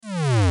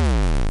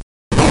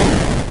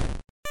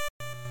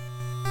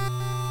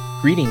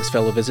Greetings,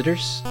 fellow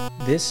visitors.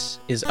 This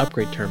is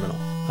Upgrade Terminal,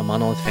 a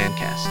Monolith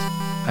Fancast.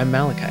 I'm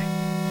Malachi.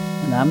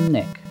 And I'm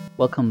Nick.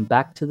 Welcome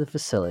back to the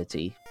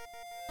facility.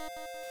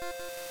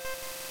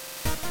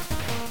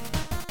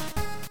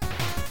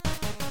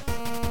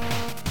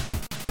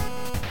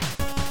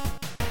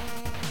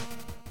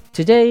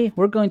 Today,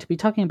 we're going to be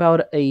talking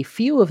about a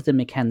few of the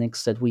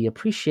mechanics that we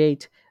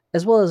appreciate,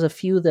 as well as a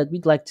few that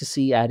we'd like to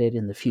see added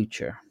in the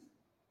future.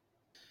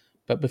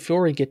 But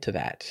before we get to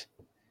that,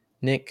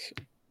 Nick,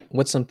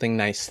 what's something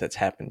nice that's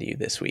happened to you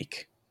this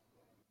week?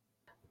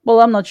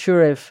 Well, I'm not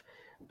sure if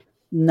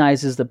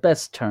nice is the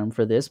best term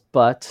for this,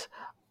 but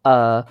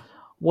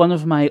one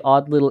of my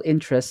odd little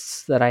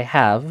interests that I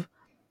have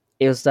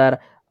is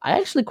that I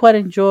actually quite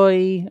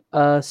enjoy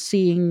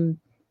seeing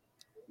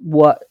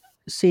what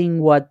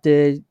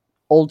the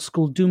old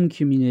school Doom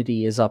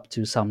community is up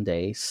to some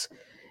days.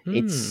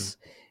 It's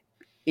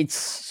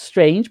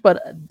strange,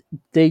 but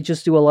they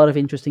just do a lot of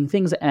interesting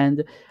things.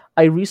 And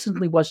I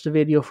recently watched a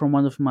video from a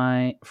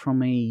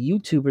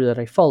YouTuber that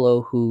I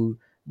follow who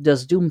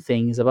does Doom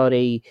things about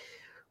a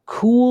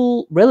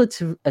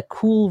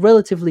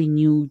relatively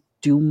new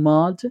Doom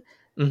mod.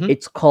 Mm-hmm.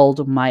 It's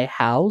called My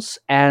House,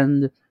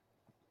 and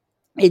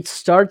it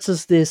starts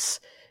as this,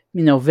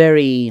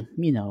 very,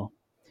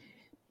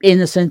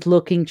 innocent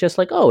looking, just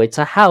like, oh, it's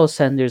a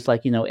house and there's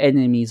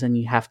enemies and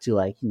you have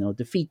to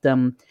defeat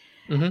them.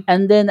 Mm-hmm.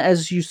 And then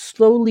as you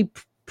slowly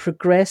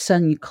progress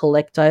and you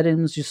collect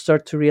items, you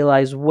start to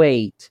realize,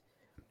 wait,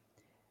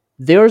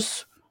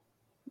 there's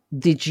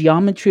the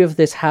geometry of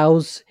this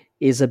house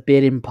is a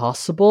bit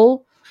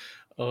impossible.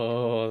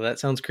 Oh, that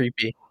sounds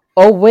creepy.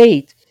 Oh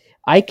wait,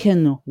 I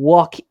can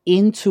walk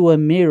into a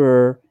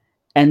mirror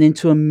and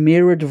into a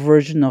mirrored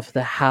version of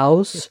the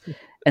house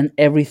and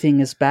everything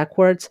is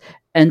backwards.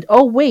 And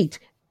oh wait,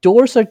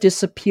 doors are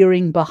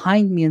disappearing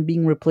behind me and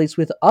being replaced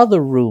with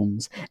other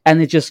rooms,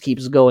 and it just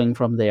keeps going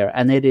from there.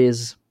 And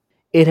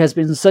it has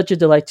been such a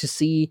delight to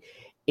see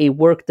a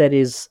work that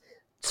is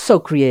so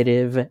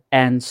creative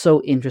and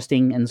so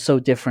interesting and so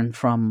different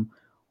from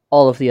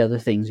all of the other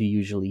things you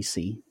usually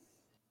see.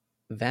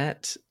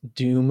 That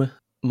Doom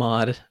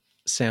mod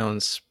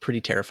sounds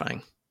pretty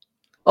terrifying.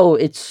 Oh,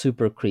 it's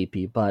super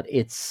creepy, but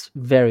it's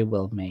very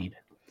well made.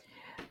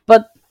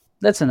 But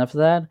that's enough of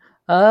that.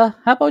 How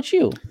about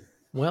you?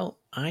 Well,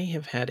 I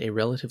have had a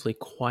relatively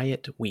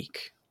quiet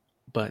week,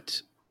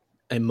 but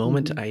a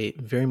moment I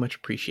very much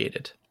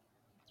appreciated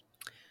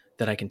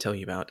that I can tell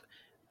you about.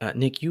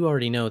 Nick, you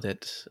already know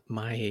that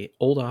my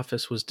old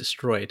office was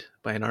destroyed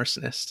by an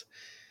arsonist.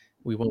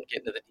 We won't get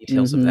into the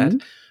details of that.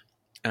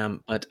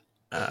 But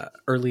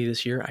early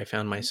this year, I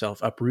found myself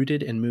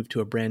uprooted and moved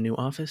to a brand new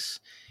office,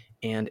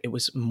 and it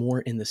was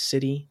more in the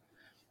city.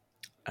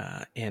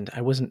 And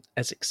I wasn't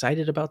as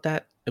excited about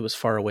that. It was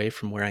far away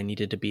from where I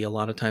needed to be a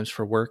lot of times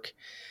for work.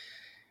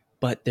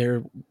 But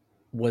there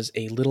was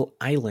a little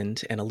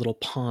island and a little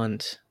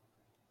pond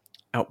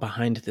out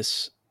behind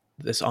this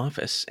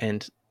office,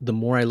 and the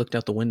more I looked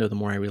out the window, the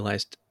more I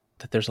realized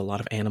that there's a lot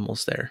of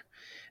animals there.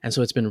 And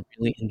so it's been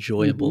really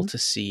enjoyable to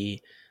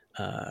see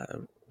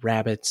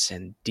rabbits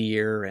and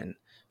deer and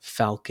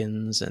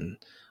falcons and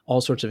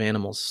all sorts of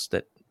animals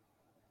that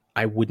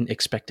I wouldn't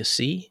expect to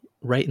see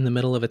right in the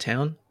middle of a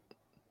town.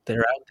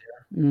 They're out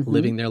there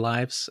living their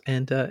lives,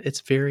 and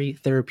it's very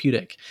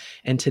therapeutic.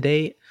 And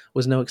today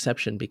was no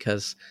exception,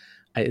 because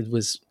I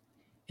was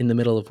in the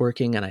middle of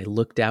working and I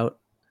looked out,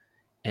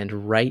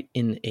 and right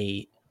in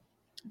a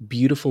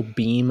beautiful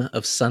beam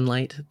of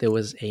sunlight, there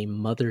was a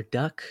mother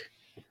duck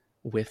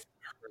with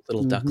her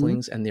little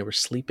ducklings, and they were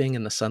sleeping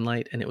in the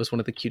sunlight, and it was one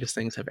of the cutest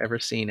things I've ever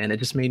seen. And it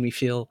just made me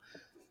feel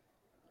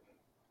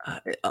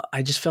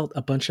I just felt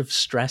a bunch of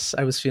stress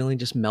I was feeling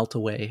just melt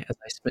away as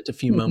I spent a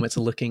few moments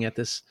looking at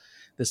this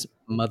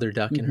mother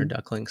duck and her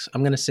ducklings.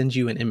 I'm going to send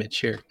you an image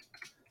here.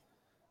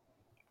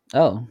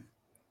 Oh,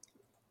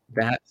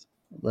 That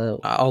well,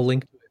 I'll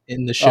link to it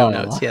in the show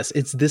notes. Yes,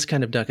 it's this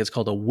kind of duck. It's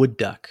called a wood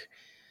duck.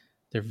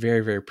 They're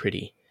very, very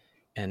pretty.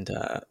 And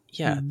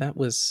it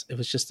was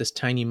just this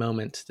tiny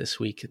moment this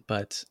week,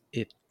 but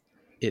it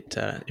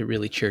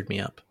really cheered me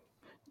up.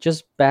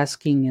 just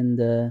basking in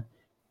the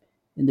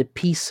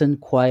peace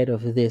and quiet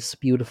of this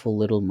beautiful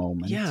little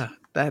moment. Yeah,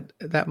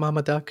 that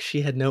mama duck,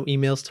 she had no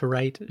emails to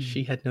write.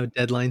 She had no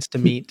deadlines to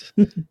meet.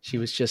 She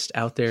was just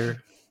out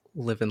there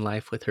living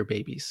life with her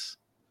babies.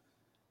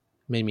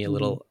 Made me a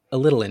little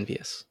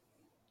envious.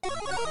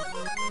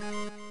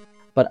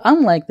 But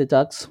unlike the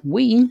ducks,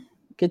 we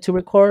get to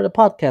record a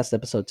podcast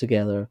episode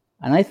together,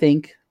 and I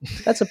think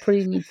that's a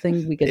pretty neat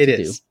thing we get to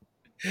do.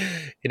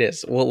 It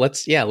is. Well,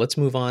 let's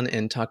move on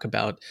and talk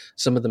about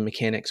some of the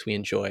mechanics we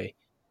enjoy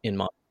in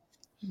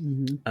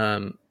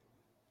Monolith.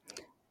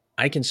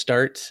 I can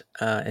start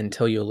and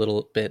tell you a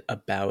little bit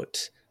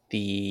about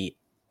the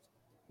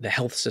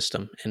health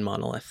system in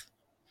Monolith.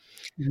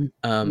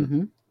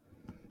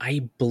 I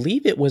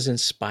believe it was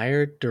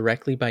inspired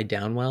directly by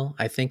Downwell.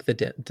 I think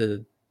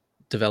the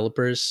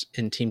developers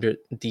in Team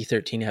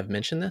D13 have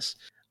mentioned this.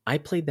 I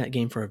played that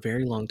game for a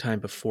very long time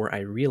before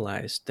I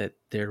realized that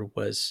there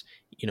was,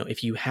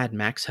 if you had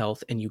max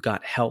health and you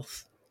got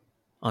health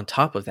on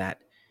top of that,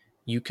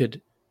 you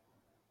could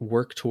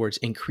work towards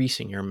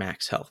increasing your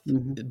max health.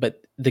 Hmm.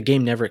 But the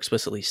game never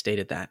explicitly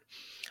stated that.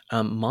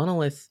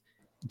 Monolith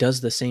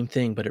does the same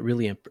thing, but it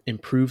really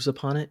improves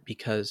upon it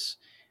because,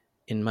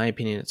 in my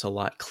opinion, it's a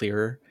lot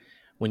clearer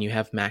when you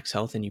have max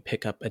health and you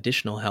pick up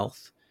additional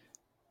health.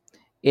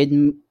 It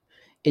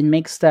it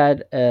makes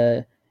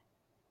that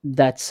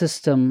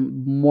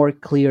system more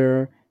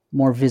clear,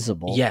 more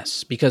visible.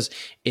 Yes, because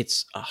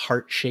it's a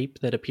heart shape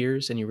that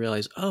appears, and you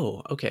realize,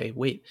 oh, okay,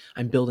 wait,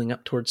 I'm building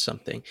up towards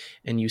something,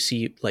 and you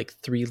see like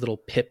 3 little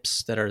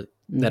pips that are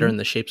Hmm. in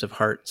the shapes of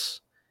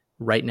hearts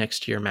right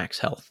next to your max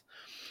health.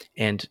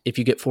 And if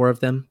you get 4 of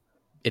them,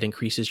 it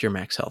increases your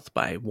max health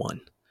by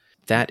 1.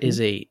 That Hmm.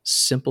 is a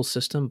simple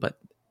system, but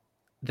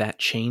that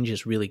change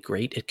is really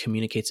great. It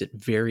communicates it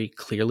very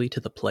clearly to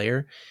the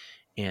player,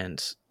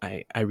 and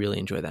I really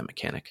enjoy that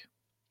mechanic.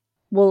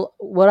 Well,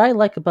 what I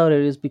like about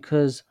it is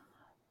because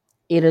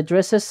it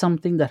addresses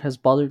something that has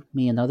bothered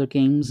me in other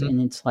games, Mhm.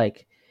 and it's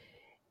like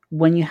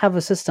when you have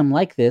a system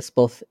like this,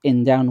 both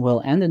in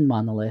Downwell and in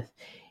Monolith,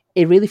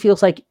 it really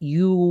feels like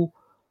you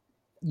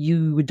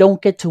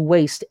don't get to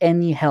waste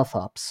any health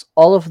ups.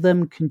 All of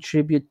them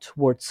contribute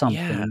towards Yeah.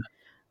 something.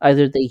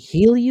 Either they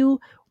heal you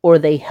or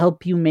they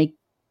help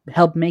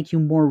make you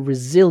more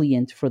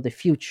resilient for the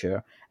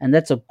future. And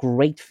that's a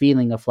great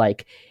feeling of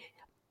like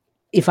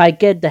if I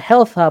get the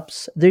health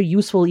ups, they're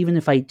useful even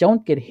if I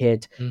don't get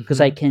hit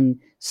because I Mhm. can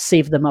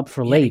save them up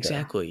for Yeah, later.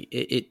 exactly.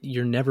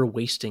 You're never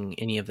wasting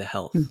any of the Hmm.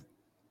 health.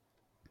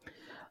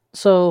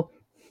 So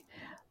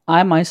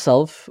I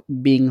myself,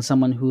 being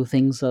someone who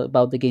thinks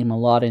about the game a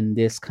lot in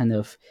this kind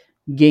of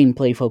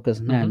gameplay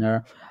focused Mhm.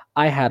 manner,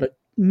 I had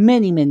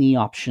many, many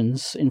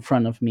options in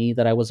front of me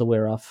that I was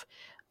aware of.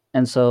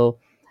 And so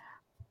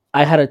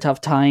I had a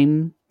tough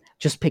time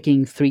just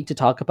picking three to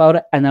talk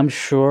about. And I'm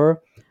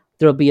sure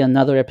there'll be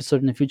another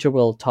episode in the future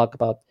where we'll talk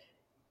about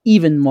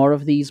even more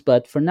of these.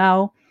 But for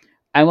now,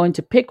 I'm going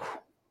to pick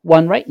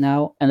one right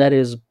now, and that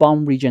is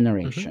bomb Mhm.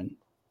 regeneration.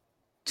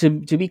 To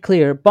be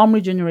clear, bomb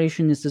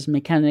regeneration is this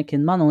mechanic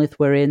in Monolith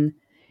wherein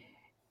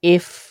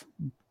if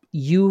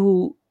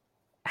you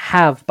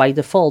have by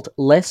default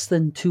less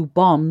than 2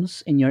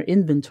 bombs in your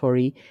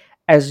inventory,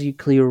 as you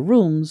clear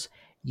rooms,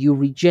 you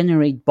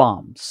regenerate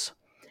bombs.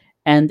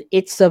 And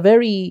it's a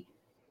very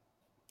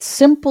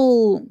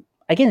simple,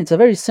 again, it's a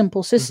very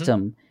simple Mhm.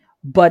 system,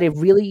 but it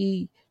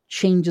really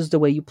changes the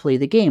way you play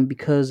the game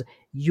because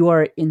you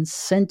are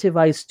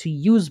incentivized to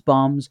use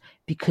bombs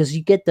because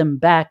you get them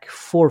back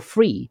for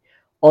free.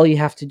 All you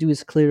have to do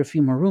is clear a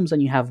few more rooms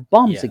and you have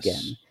bombs Yes.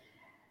 again.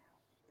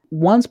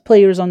 Once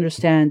players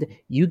understand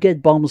you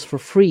get bombs for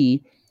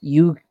free,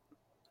 you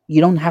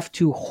don't have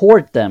to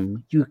hoard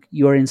them.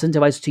 You are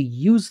incentivized to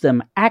use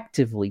them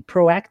actively,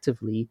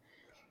 proactively.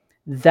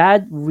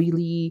 That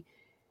really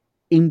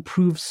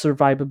improves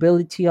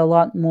survivability a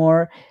lot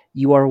more.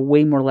 You are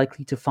way more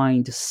likely to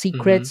find Mhm.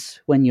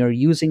 secrets when you're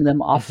using them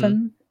Mhm.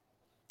 often.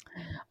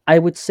 I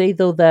would say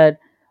though that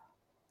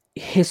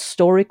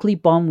historically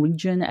bomb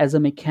regen as a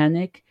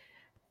mechanic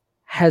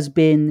has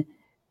been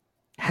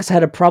has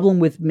had a problem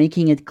with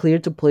making it clear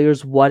to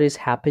players what is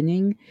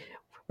happening,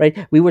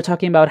 right? We were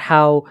talking about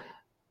how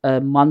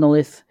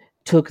Monolith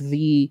took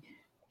the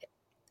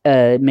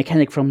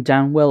mechanic from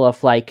Downwell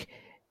of like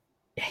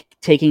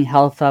taking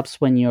health ups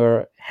when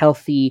you're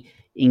healthy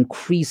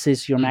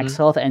increases your max Mhm.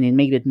 health, and it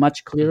made it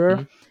much clearer.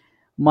 Mhm.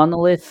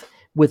 Monolith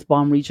with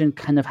Bomb Region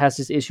kind of has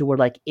this issue where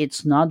like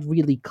it's not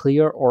really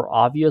clear or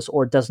obvious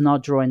or does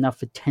not draw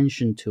enough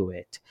attention to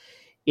it.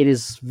 It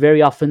is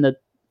very often that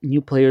new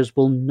players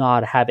will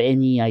not have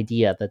any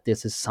idea that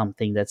this is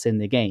something that's in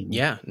the game.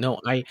 Yeah,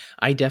 no,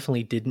 I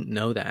definitely didn't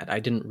know that.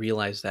 I didn't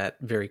realize that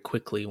very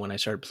quickly when I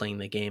started playing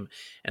the game.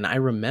 And I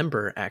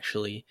remember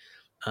actually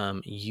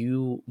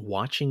you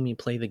watching me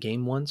play the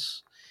game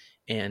once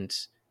and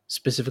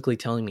specifically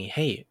telling me,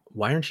 "Hey,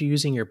 why aren't you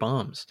using your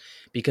bombs?"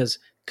 Because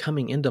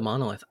coming into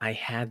Monolith, I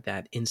had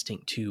that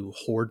instinct to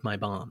hoard my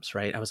bombs,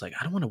 right? I was like,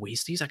 I don't want to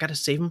waste these. I got to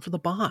save them for the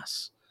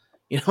boss.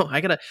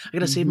 I got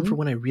to save them Hmm. for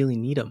when I really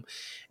need them.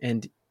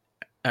 And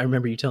I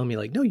remember you telling me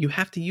like, "No, you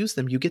have to use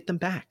them. You get them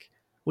back.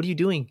 What are you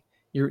doing?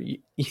 You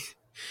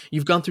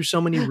you've gone through so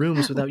many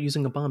rooms without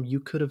using a bomb. You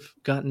could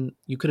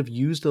have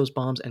used those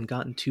bombs and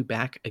gotten 2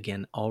 back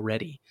again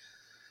already."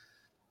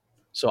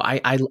 So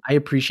I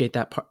appreciate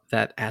that part,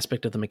 that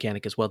aspect of the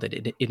mechanic as well, that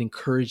it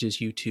encourages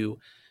you to,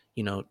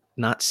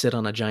 not sit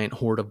on a giant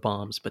hoard of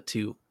bombs, but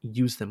to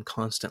use them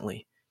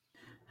constantly.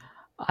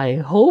 I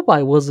hope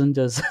I wasn't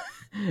as,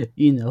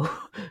 you know,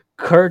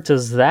 curt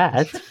as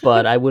that,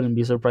 but I wouldn't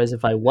be surprised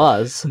if I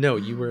was. No,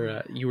 you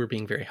were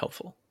being very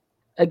helpful.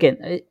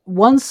 Again,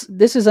 once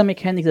this is a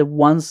mechanic that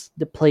once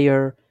the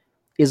player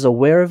is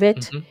aware of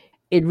it, Mhm.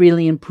 it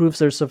really improves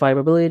their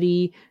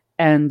survivability,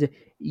 and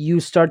you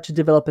start to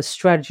develop a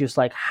strategy. It's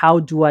like, how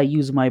do I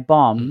use my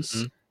bombs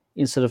Mhm.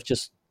 instead of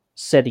just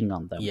setting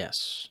on them?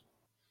 Yes.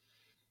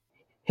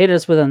 Hit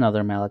us with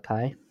another,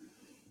 Malachi.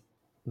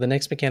 The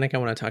next mechanic I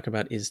want to talk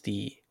about is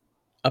the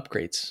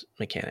upgrades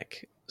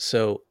mechanic.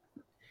 So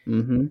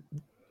Hmm.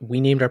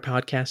 we named our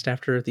podcast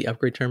after the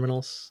upgrade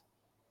terminals.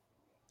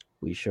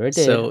 We sure did.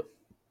 So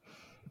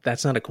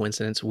that's not a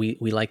coincidence. We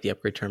like the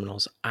upgrade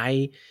terminals.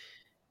 I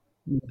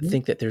Hmm.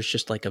 think that there's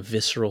just like a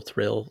visceral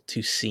thrill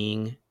to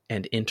seeing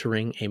and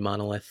entering a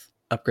Monolith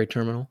upgrade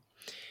terminal.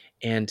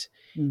 And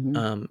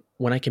Hmm.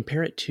 when I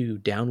compare it to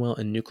Downwell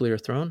and Nuclear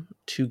Throne,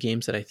 two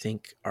games that I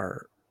think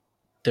are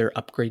their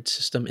upgrade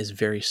system is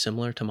very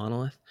similar to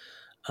Monolith.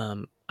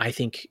 I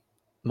think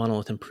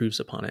Monolith improves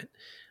upon it.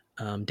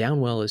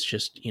 Downwell is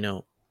just,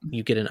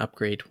 you get an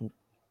upgrade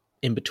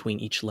in between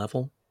each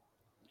level.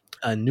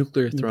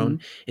 Nuclear Hmm.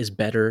 Throne is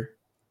better,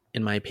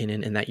 in my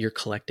opinion, in that you're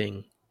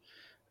collecting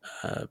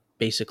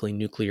basically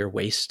nuclear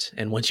waste,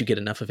 and once you get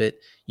enough of it,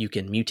 you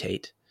can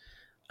mutate,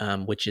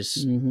 which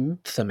is Hmm.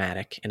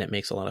 thematic and it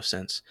makes a lot of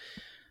sense.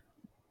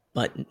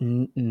 But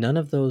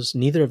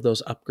neither of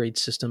those upgrade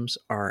systems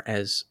are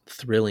as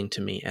thrilling to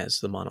me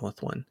as the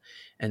Monolith one.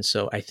 And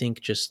so I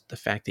think just the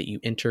fact that you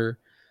enter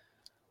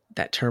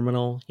that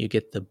terminal, you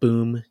get the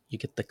boom, you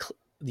get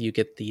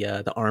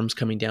the arms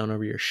coming down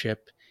over your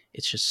ship.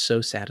 It's just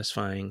so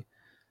satisfying.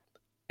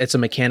 It's a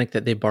mechanic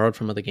that they borrowed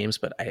from other games,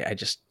 but I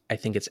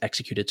think it's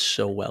executed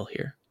so well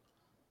here.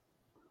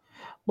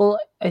 Well,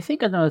 I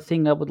think another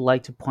thing I would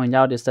like to point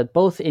out is that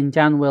both in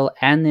Downwell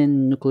and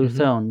in Nuclear Hmm.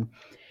 Throne,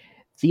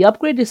 the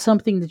upgrade is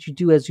something that you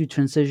do as you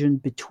transition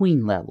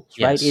between levels,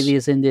 right? It Yes.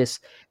 is in this,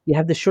 you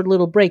have this short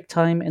little break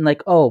time, and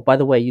like, oh, by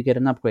the way, you get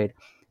an upgrade.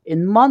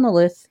 In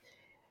Monolith,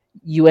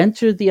 you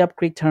enter the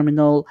upgrade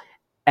terminal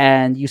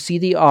and you see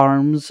the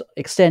arms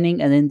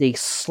extending, and then they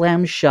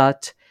slam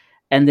shut,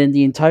 and then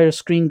the entire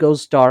screen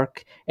goes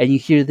dark, and you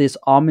hear this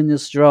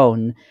ominous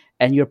drone,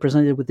 and you're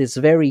presented with this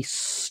very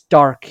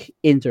stark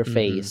Hmm.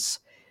 interface.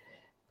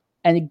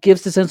 And it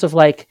gives the sense of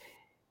like,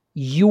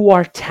 you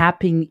are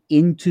tapping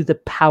into the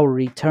power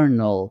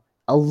eternal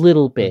a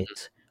little Hmm.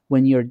 bit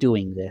when you're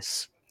doing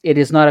this. It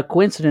is not a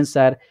coincidence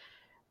that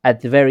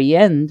at the very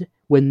end,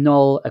 when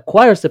Null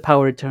acquires the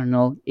power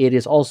eternal, it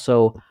is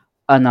also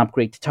an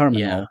upgrade Yeah.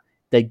 terminal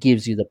that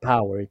gives you the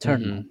power Hmm.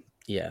 eternal.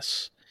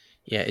 Yes.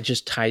 Yeah. It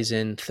just ties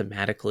in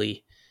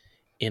thematically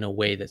in a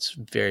way that's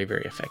very,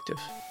 very effective.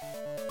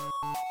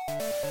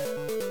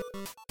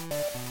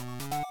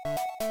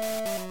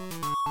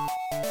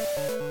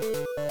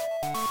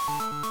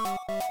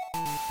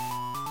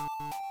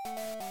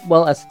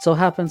 Well, as it so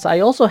happens, I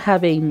also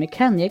have a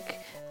mechanic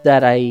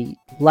that I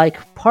like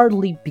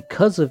partly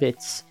because of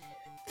its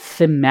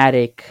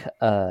thematic,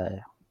 I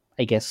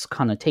guess,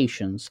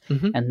 connotations,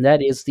 Hmm. and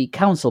that is the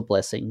council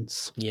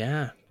blessings.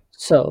 Yeah.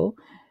 So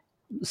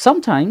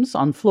sometimes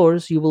on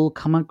floors you will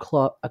come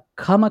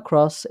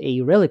across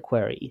a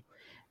reliquary,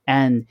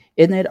 and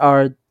in it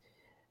are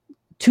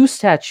two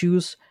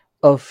statues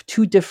of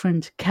two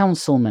different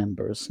council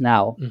members.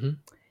 Now, Hmm.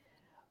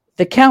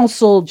 the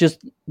council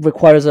just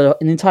requires an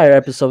entire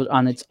episode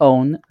on its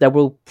own that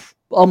we'll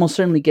almost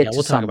certainly Yeah. get to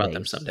We'll talk about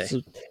them someday.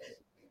 someday.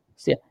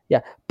 Yeah,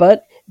 yeah.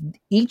 But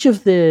each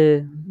of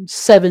the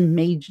seven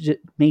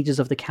mages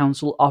of the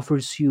council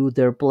offers you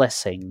their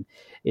blessing.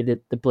 It is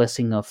the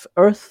blessing of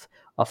earth,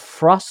 of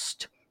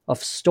frost,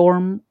 of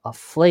storm, of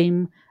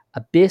flame,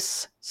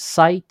 abyss,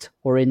 sight,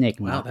 or Wow.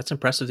 enigma. That's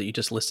impressive that you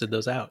just listed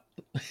those out.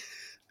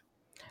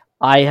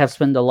 I have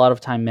spent a lot of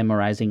time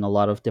memorizing a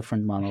lot of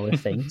different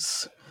monolith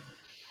things.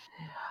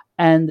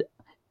 And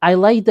I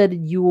like that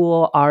you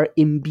are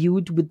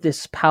imbued with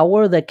this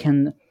power that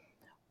can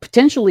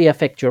potentially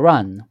affect your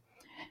run.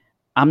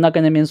 I'm not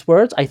going to mince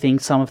words. I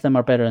think some of them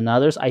are better than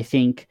others. I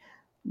think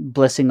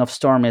Blessing of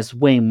Storm is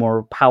way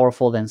more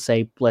powerful than,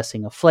 say,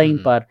 Blessing of Flame,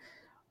 Hmm. but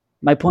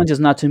my point is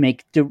not to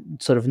make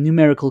sort of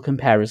numerical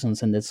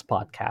comparisons in this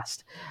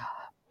podcast.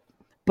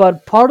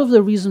 But part of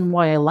the reason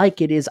why I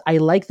like it is I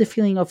like the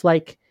feeling of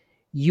like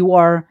you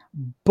are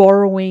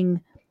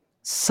borrowing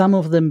some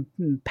of the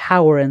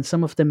power and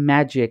some of the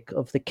magic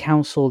of the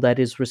council that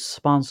is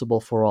responsible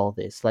for all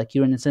this. Like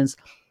you're in a sense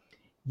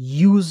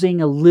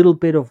using a little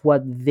bit of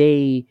what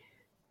they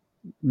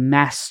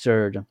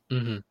mastered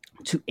Hmm.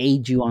 to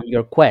aid you on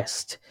your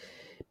quest,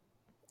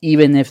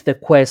 even if the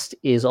quest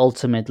is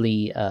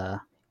ultimately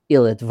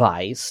ill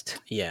advised.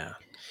 Yeah.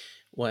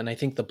 Well, and I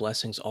think the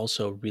blessings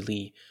also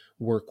really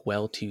work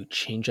well to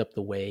change up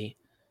the way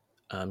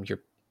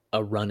your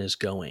a run is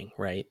going,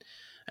 right?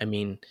 I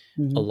mean,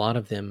 a Hmm. lot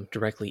of them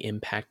directly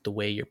impact the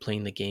way you're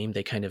playing the game.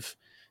 They kind of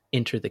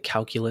enter the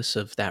calculus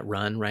of that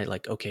run, right?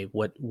 Like, okay,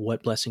 what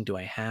blessing do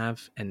I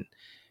have, and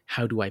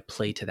how do I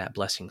play to that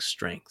blessing's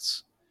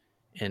strengths?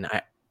 And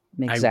I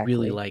really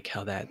Exactly. like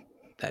how that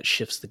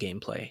shifts the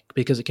gameplay,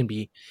 because it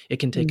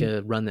can take Hmm.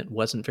 a run that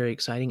wasn't very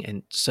exciting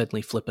and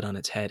suddenly flip it on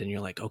its head, and you're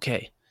like,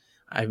 okay,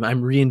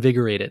 I'm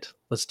reinvigorated.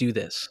 Let's do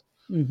this.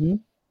 Hmm.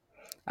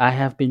 I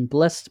have been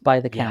blessed by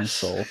the Yes.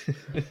 council,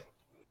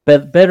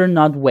 but better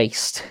not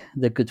waste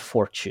the good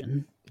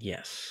fortune.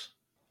 Yes.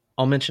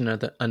 I'll mention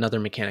another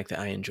mechanic that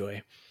I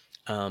enjoy,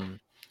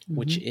 um,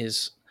 which Hmm.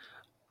 is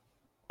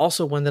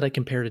also one that I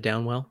compare to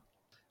Downwell.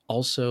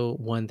 Also,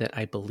 one that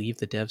I believe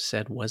the dev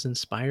said was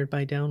inspired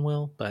by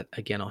Downwell, but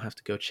again, I'll have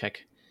to go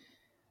check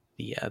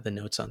the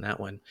notes on that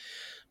one.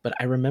 But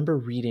I remember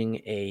reading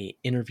a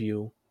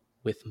interview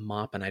with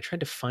Moppin. I tried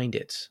to find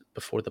it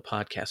before the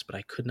podcast, but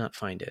I could not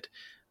find it.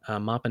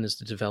 Moppin is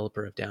the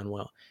developer of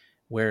Downwell,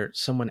 where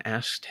someone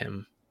asked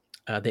him.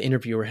 The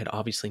interviewer had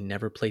obviously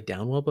never played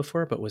Downwell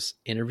before, but was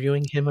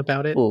interviewing him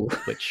about it, Oh,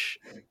 which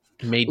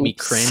made me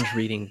oops. cringe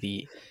reading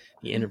the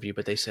interview.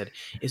 But they said,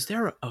 "Is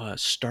there a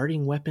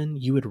starting weapon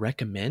you would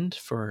recommend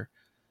for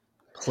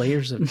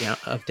players of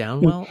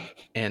Downwell?"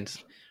 And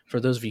for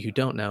those of you who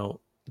don't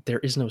know, there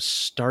is no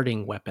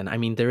starting weapon. I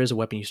mean, there is a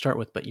weapon you start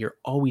with, but you're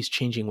always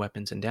changing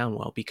weapons in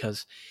Downwell,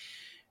 because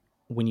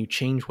when you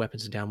change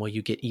weapons in Downwell,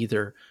 you get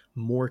either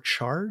more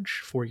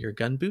charge for your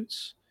gun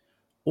boots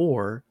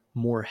or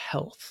more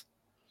health.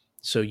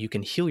 So you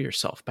can heal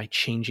yourself by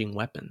changing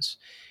weapons.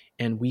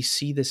 And we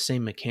see this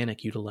same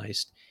mechanic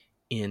utilized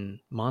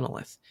in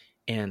Monolith.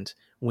 And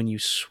when you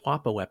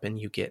swap a weapon,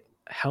 you get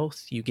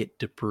health, you get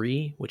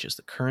debris, which is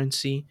the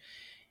currency.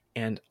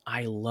 And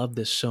I love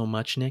this so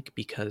much, Nick,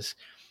 because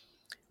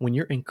when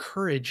you're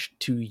encouraged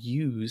to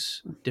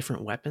use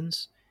different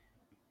weapons,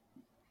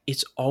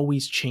 it's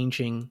always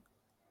changing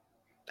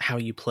how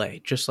you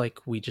play, just like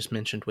we just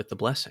mentioned with the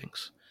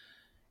blessings.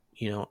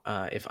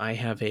 If I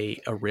have a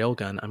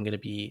railgun, I'm going to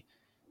be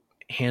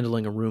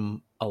handling a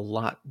room a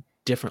lot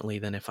differently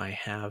than if I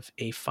have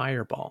a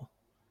fireball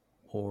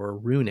or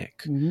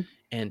runic. Mhm.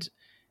 And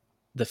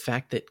the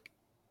fact that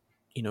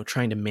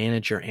trying to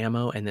manage your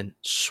ammo and then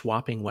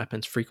swapping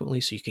weapons frequently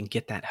so you can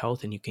get that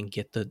health and you can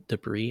get the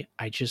debris,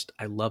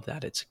 I love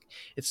that. It's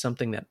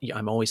something that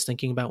I'm always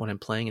thinking about when I'm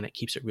playing, and it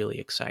keeps it really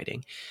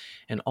exciting.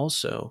 And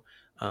also,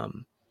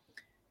 um,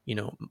 you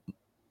know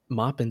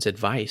Moppin's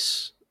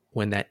advice,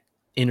 when that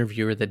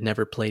interviewer that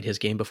never played his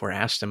game before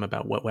asked him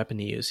about what weapon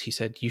to use, he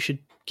said, "You should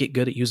get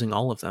good at using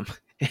all of them."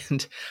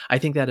 And I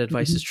think that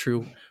advice is Mhm.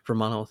 true for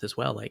Monolith as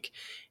well.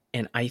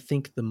 And I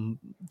think the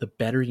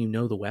better you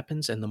know the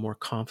weapons and the more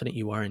confident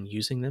you are in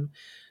using them,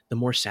 the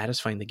more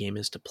satisfying the game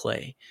is to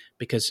play,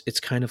 because it's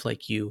kind of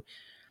like you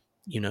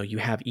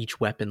have each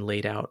weapon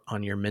laid out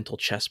on your mental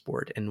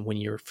chessboard, and when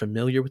you're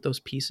familiar with those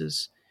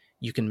pieces,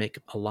 you can make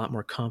a lot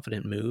more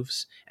confident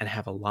moves and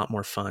have a lot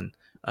more fun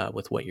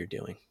with what you're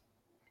doing.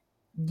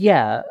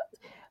 Yeah,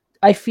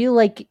 I feel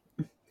like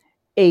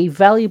a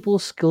valuable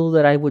skill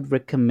that I would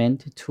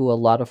recommend to a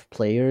lot of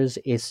players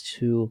is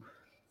to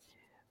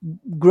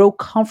grow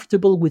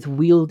comfortable with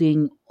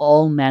wielding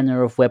all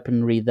manner of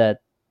weaponry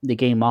that the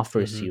game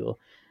offers Hmm. you.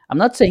 I'm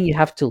not saying you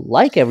have to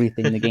like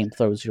everything the game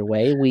throws your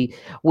way.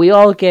 We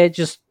all get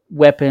just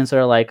weapons that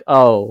are like,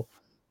 "Oh,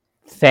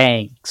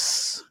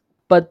 thanks."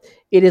 But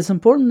it is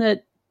important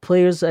that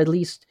players at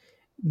least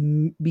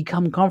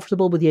become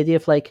comfortable with the idea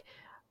of like,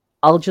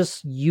 I'll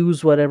just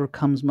use whatever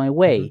comes my Hmm.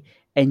 way,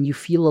 and you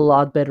feel a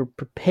lot better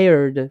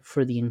prepared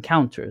for the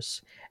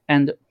encounters.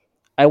 And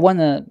I want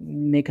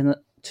to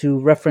to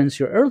reference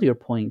your earlier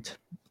point.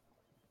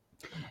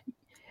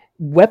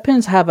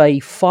 Weapons have a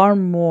far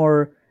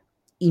more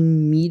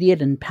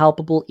immediate and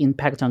palpable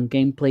impact on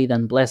gameplay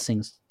than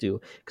blessings do,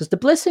 because the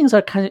blessings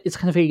are kind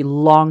of a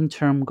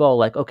long-term goal.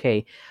 Like,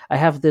 okay, I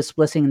have this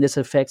blessing and this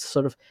affects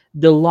sort of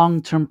the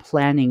long-term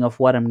planning of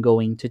what I'm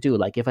going to do.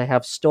 Like, if I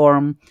have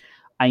storm,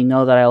 I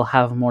know that I'll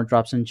have more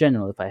drops in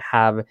general. If I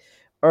have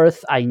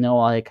earth, I know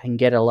I can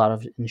get a lot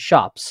of in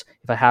shops.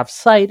 If I have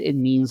sight, it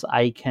means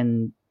I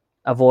don't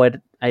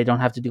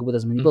have to deal with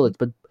as many Hmm. bullets.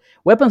 But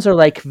weapons are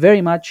like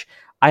very much,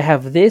 I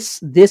have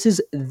this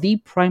is the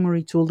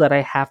primary tool that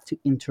I have to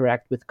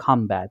interact with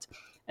combat,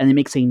 and it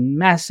makes a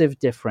massive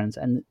difference.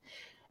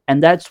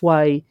 And that's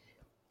why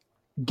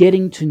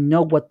getting to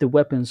know what the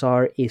weapons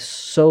are is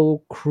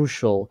so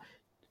crucial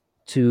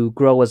to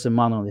grow as a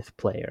monolith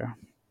player.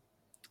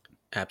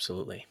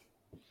 Absolutely.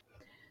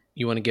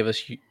 You want to give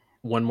us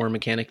one more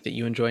mechanic that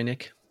you enjoy,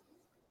 Nick?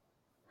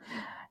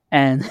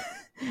 And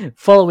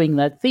following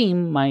that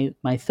theme, my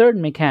third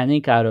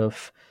mechanic out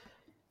of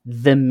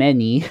the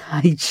many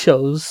I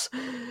chose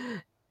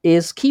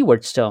is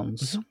keyword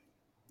stones. Hmm.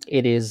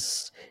 It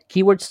is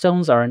Keyword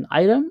stones are an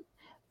item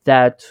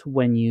that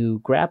when you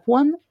grab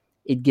one,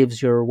 it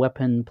gives your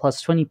weapon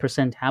plus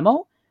 20%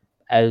 ammo.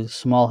 A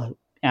small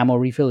ammo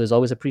refill is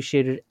always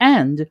appreciated,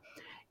 and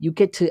you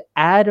get to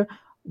add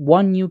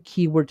one new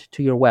keyword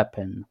to your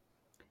weapon.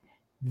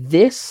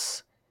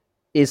 This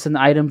is an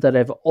item that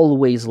I've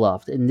always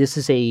loved, and this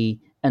is a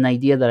an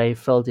idea that I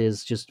felt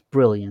is just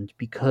brilliant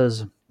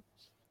because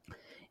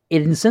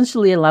it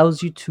essentially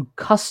allows you to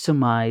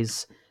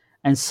customize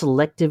and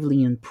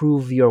selectively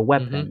improve your Hmm.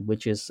 weapon,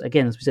 which is,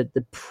 again, as we said,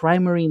 the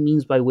primary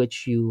means by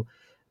which you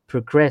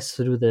progress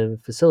through the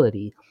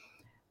facility.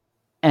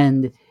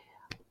 And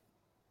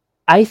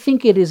I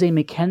think it is a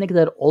mechanic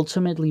that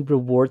ultimately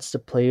rewards the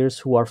players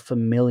who are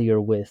familiar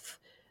with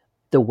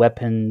the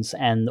weapons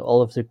and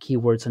all of their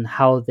keywords and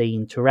how they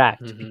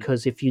interact. Hmm.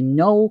 Because if you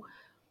know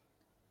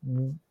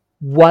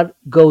what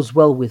goes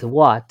well with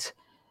what,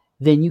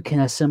 then you can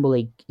assemble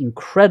a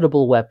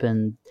incredible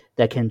weapon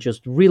that can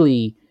just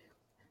really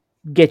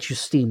get you Yeah.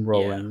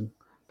 steamrolling.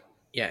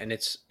 Yeah, and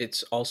it's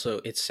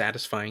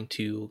satisfying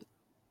to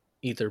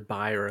either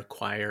buy or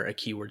acquire a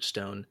keyword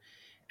stone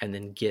and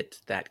then get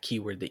that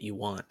keyword that you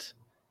want.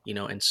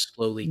 and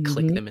slowly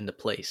click Hmm. them into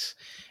place.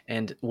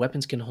 And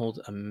weapons can hold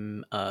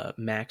a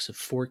max of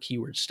 4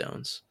 keyword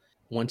stones.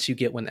 Once you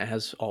get one that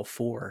has all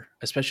four,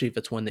 especially if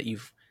it's one that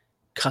you've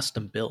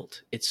custom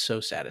built, it's so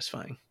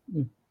satisfying.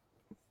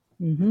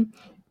 Hmm.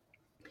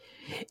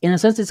 In a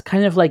sense, it's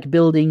kind of like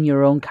building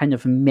your own kind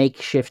of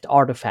makeshift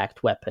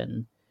artifact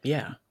weapon,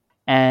 Yeah.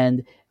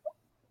 and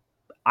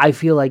I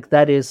feel like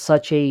that is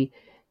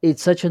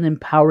it's such an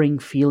empowering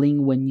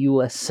feeling when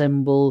you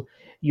assemble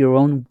your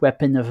own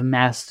weapon of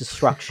mass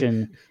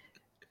destruction,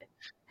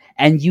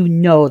 and you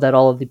know that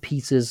all of the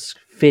pieces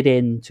fit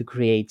in to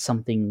create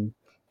something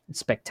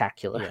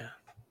spectacular. Yeah.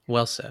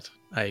 Well said.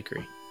 I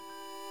agree.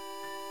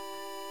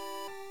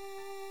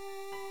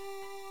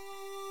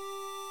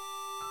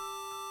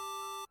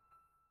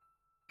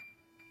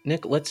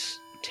 Nick, let's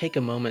take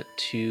a moment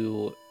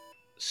to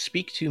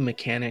speak to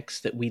mechanics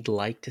that we'd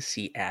like to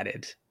see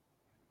added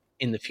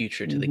in the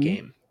future to the Hmm.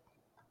 game.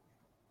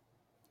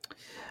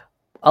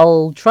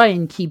 I'll try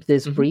and keep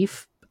this Hmm.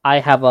 brief. I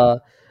have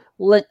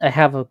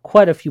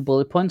quite a few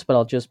bullet points, but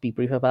I'll just be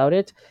brief about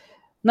it.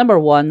 Number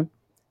one,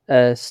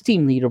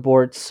 Steam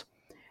leaderboards.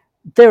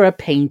 They're a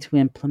pain to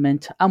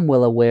implement. I'm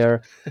well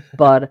aware,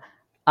 but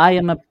I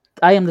am a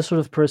I am the sort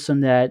of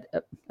person that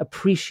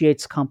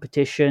appreciates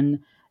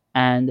competition,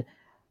 and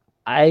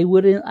I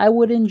would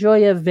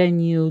enjoy a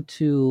venue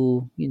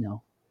to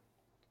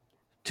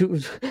to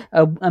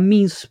a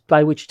means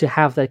by which to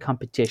have that Sure.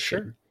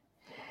 competition.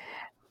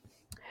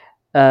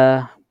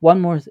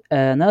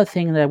 Another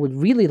thing that I would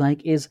really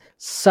like is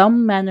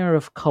some manner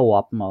of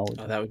co-op Oh, mode.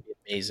 that would be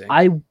amazing.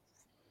 I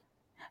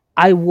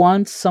I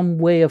want some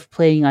way of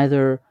playing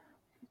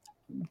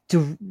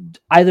to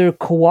either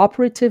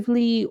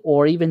cooperatively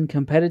or even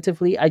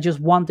competitively. I just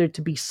want there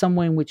to be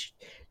somewhere in which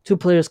two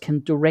players can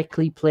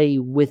directly play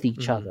with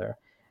each Hmm. other.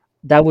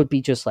 That would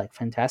be just like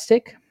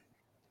fantastic.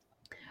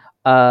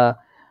 Uh,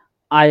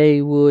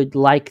 I would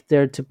like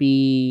there to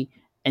be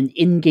an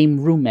in-game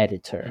room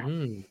editor.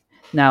 Mm.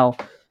 Now,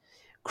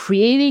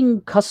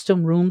 creating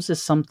custom rooms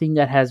is something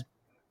that has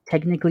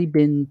technically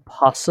been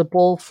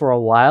possible for a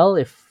while,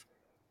 if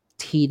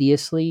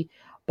tediously,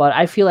 but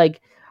I feel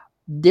like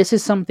this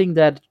is something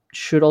that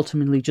should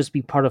ultimately just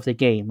be part of the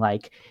game.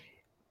 Like,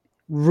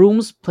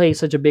 rooms play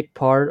such a big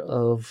part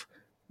of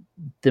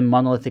the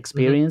Monolith Hmm.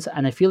 experience,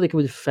 and I feel like it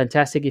would be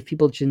fantastic if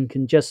people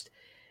can just,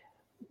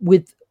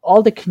 with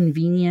all the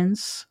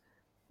convenience,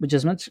 with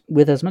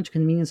as much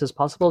convenience as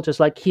possible, just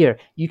like, here,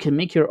 you can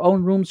make your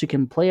own rooms, you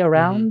can play Hmm.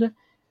 around,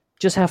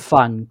 just have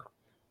fun.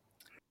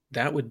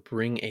 That would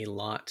bring a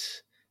lot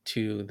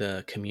to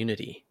the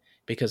community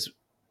because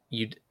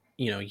you'd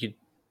you'd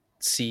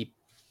see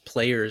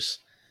players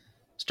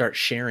start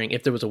sharing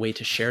if there was a way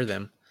to share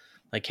them,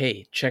 like,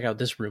 hey, check out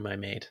this room I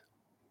made,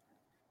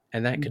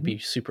 and that could Hmm. be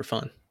super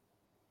fun.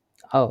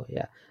 Oh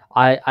yeah,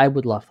 I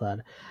would love that.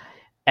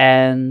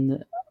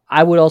 And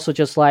I would also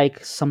just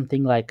like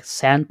something like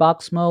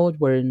sandbox mode,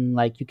 wherein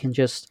like you can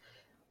just,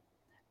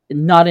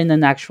 not in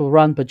an actual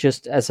run, but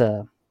just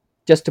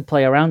to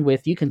play around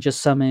with, you can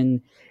just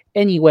summon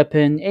any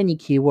weapon, any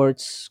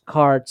keywords,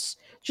 cards,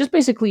 just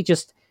basically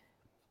just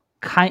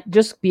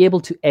be able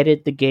to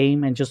edit the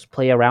game and just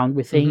play around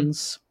with Hmm.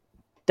 things.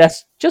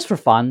 That's just for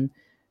fun,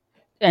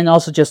 and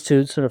also just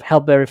to sort of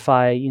help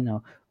verify,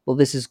 well,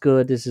 this is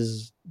good, this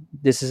is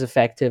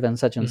effective, and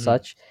such and Hmm.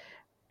 such.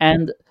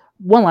 And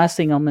one last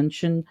thing I'll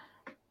mention,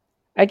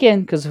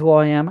 again, because of who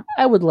I am,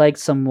 I would like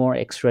some more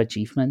extra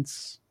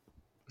achievements.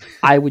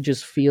 I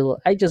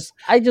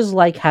just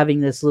like having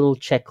this little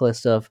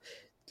checklist of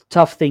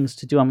tough things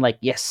to do. I'm like,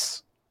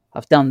 yes,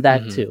 I've done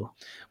that Hmm. too.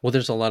 Well,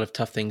 there's a lot of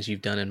tough things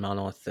you've done in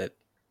Monolith that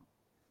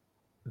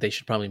they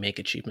should probably make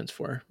achievements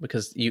for,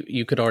 because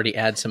you could already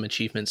add some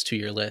achievements to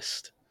your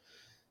list.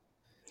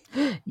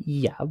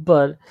 Yeah,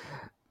 but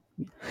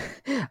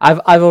I've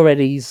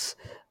already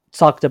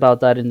talked about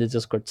that in the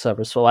Discord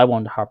server, so I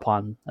won't harp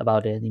on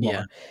about it Yeah.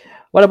 anymore.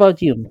 What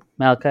about you,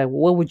 Malachi?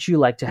 What would you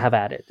like to have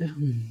added?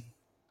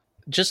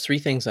 Just three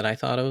things that I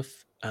thought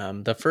of.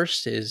 The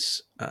first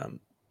is,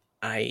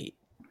 I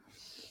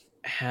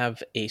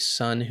have a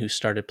son who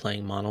started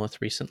playing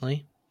Monolith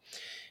recently,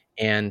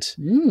 and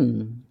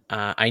Mm.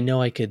 I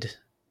know I could.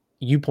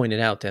 You pointed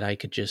out that I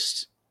could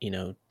just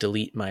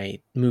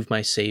move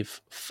my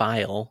save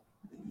file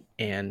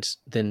and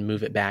then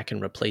move it back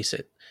and replace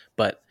it.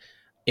 But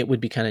it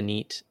would be kind of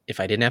neat if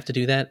I didn't have to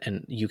do that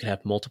and you could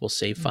have multiple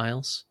save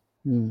files.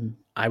 Mm.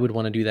 I would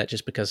want to do that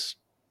just because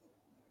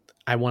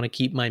I want to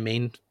keep my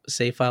main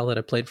save file that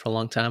I played for a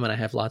long time, and I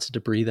have lots of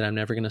debris that I'm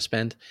never going to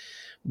spend.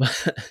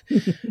 But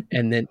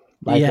and then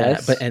yeah,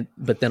 but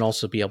Likewise. then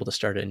also be able to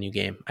start a new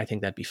game. I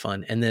think that'd be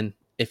fun. And then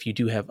if you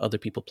do have other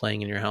people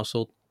playing in your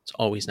household, it's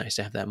always nice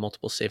to have that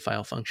multiple save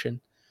file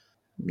function.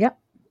 Yep,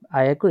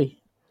 I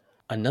agree.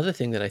 Another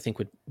thing that I think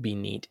would be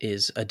neat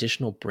is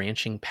additional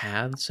branching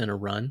paths in a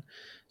run.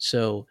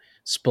 So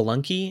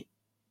Spelunky,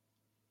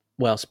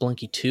 well,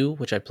 Spelunky 2,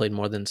 which I played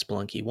more than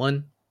Spelunky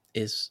 1,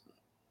 is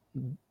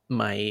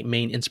my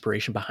main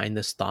inspiration behind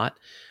this thought.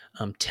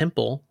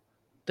 Temple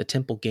the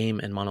Temple game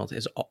and Monolith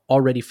is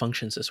already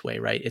functions this way,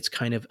 right? It's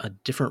kind of a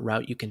different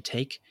route you can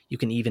take. You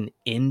can even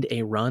end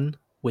a run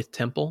with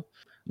Temple.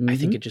 I think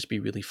Mm-hmm. it'd just be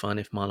really fun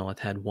if Monolith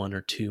had one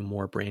or two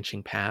more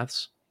branching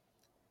paths.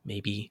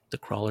 Maybe the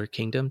Crawler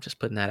Kingdom, just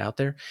putting that out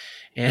there.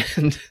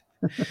 And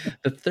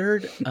the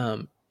third,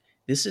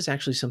 this is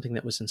actually something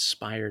that was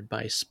inspired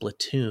by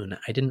Splatoon.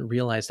 I didn't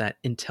realize that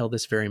until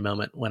this very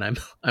moment when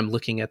I'm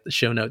looking at the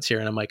show notes here,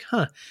 and I'm like,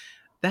 huh,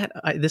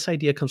 this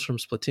idea comes from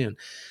Splatoon.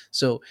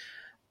 So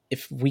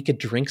if we could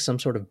drink some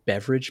sort of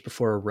beverage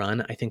before a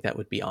run, I think that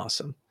would be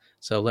awesome.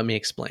 So let me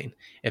explain.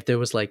 If there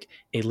was like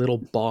a little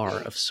bar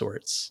of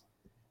sorts,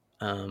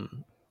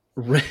 um,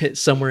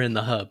 somewhere in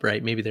the hub,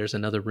 right? Maybe there's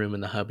another room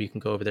in the hub. You can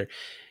go over there.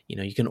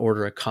 You can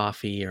order a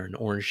coffee or an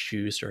orange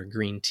juice or a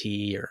green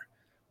tea or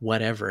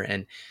whatever.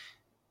 And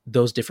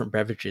those different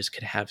beverages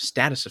could have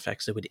status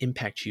effects that would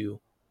impact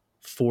you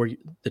for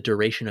the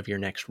duration of your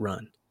next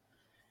run.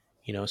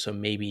 So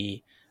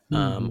maybe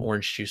Mm-hmm.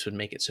 orange juice would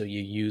make it so you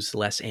use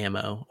less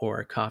ammo,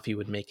 or coffee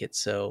would make it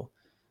so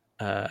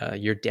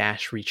your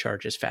dash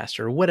recharges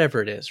faster, or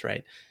whatever it is,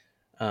 right?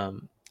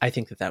 I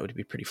think that would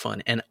be pretty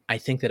fun, and I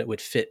think that it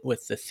would fit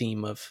with the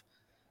theme of.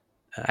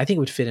 I think it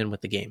would fit in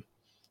with the game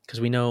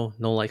because we know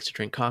Noel likes to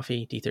drink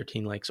coffee.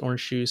 D13 likes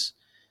orange juice.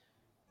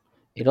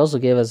 It also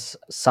gave us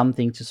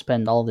something to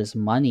spend all this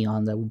money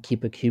on that we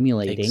keep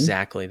accumulating.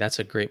 Exactly, that's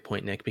a great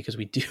point, Nick. Because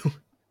we do.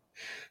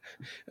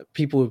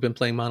 People who've been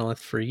playing Monolith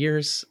for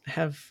years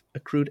have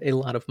accrued a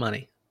lot of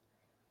money.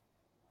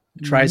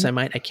 Try as Mm-hmm. I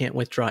might, I can't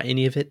withdraw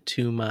any of it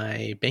to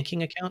my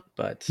banking account,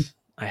 but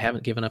I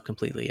haven't given up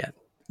completely yet.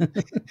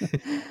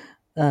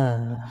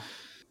 uh,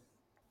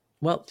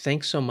 Well,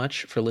 thanks so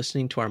much for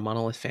listening to our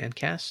Monolith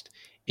Fancast.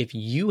 If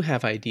you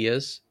have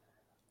ideas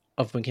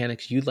of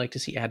mechanics you'd like to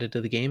see added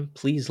to the game,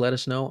 please let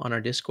us know on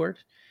our Discord,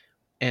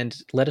 and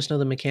let us know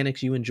the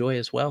mechanics you enjoy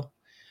as well.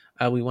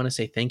 We want to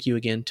say thank you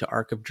again to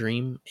Arc of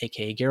Dream,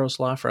 aka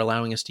Garoslaw, for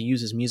allowing us to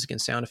use his music and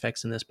sound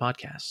effects in this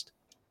podcast.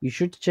 be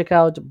sure to check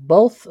out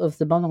both of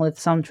the Monolith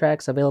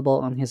soundtracks available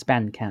on his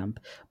Bandcamp,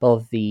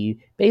 both the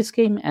base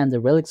game and the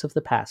Relics of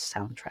the Past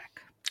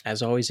soundtrack.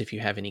 As always, if you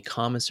have any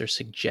comments or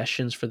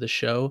suggestions for the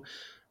show,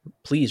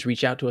 please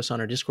reach out to us on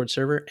our Discord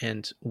server,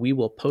 and we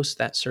will post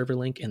that server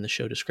link in the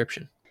show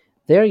description.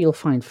 There you'll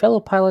find fellow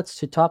pilots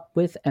to talk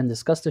with and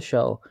discuss the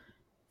show.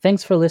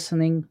 Thanks for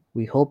listening.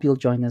 We hope you'll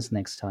join us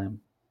next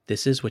time.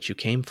 This is what you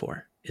came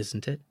for,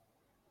 isn't it?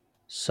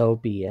 So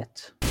be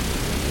it.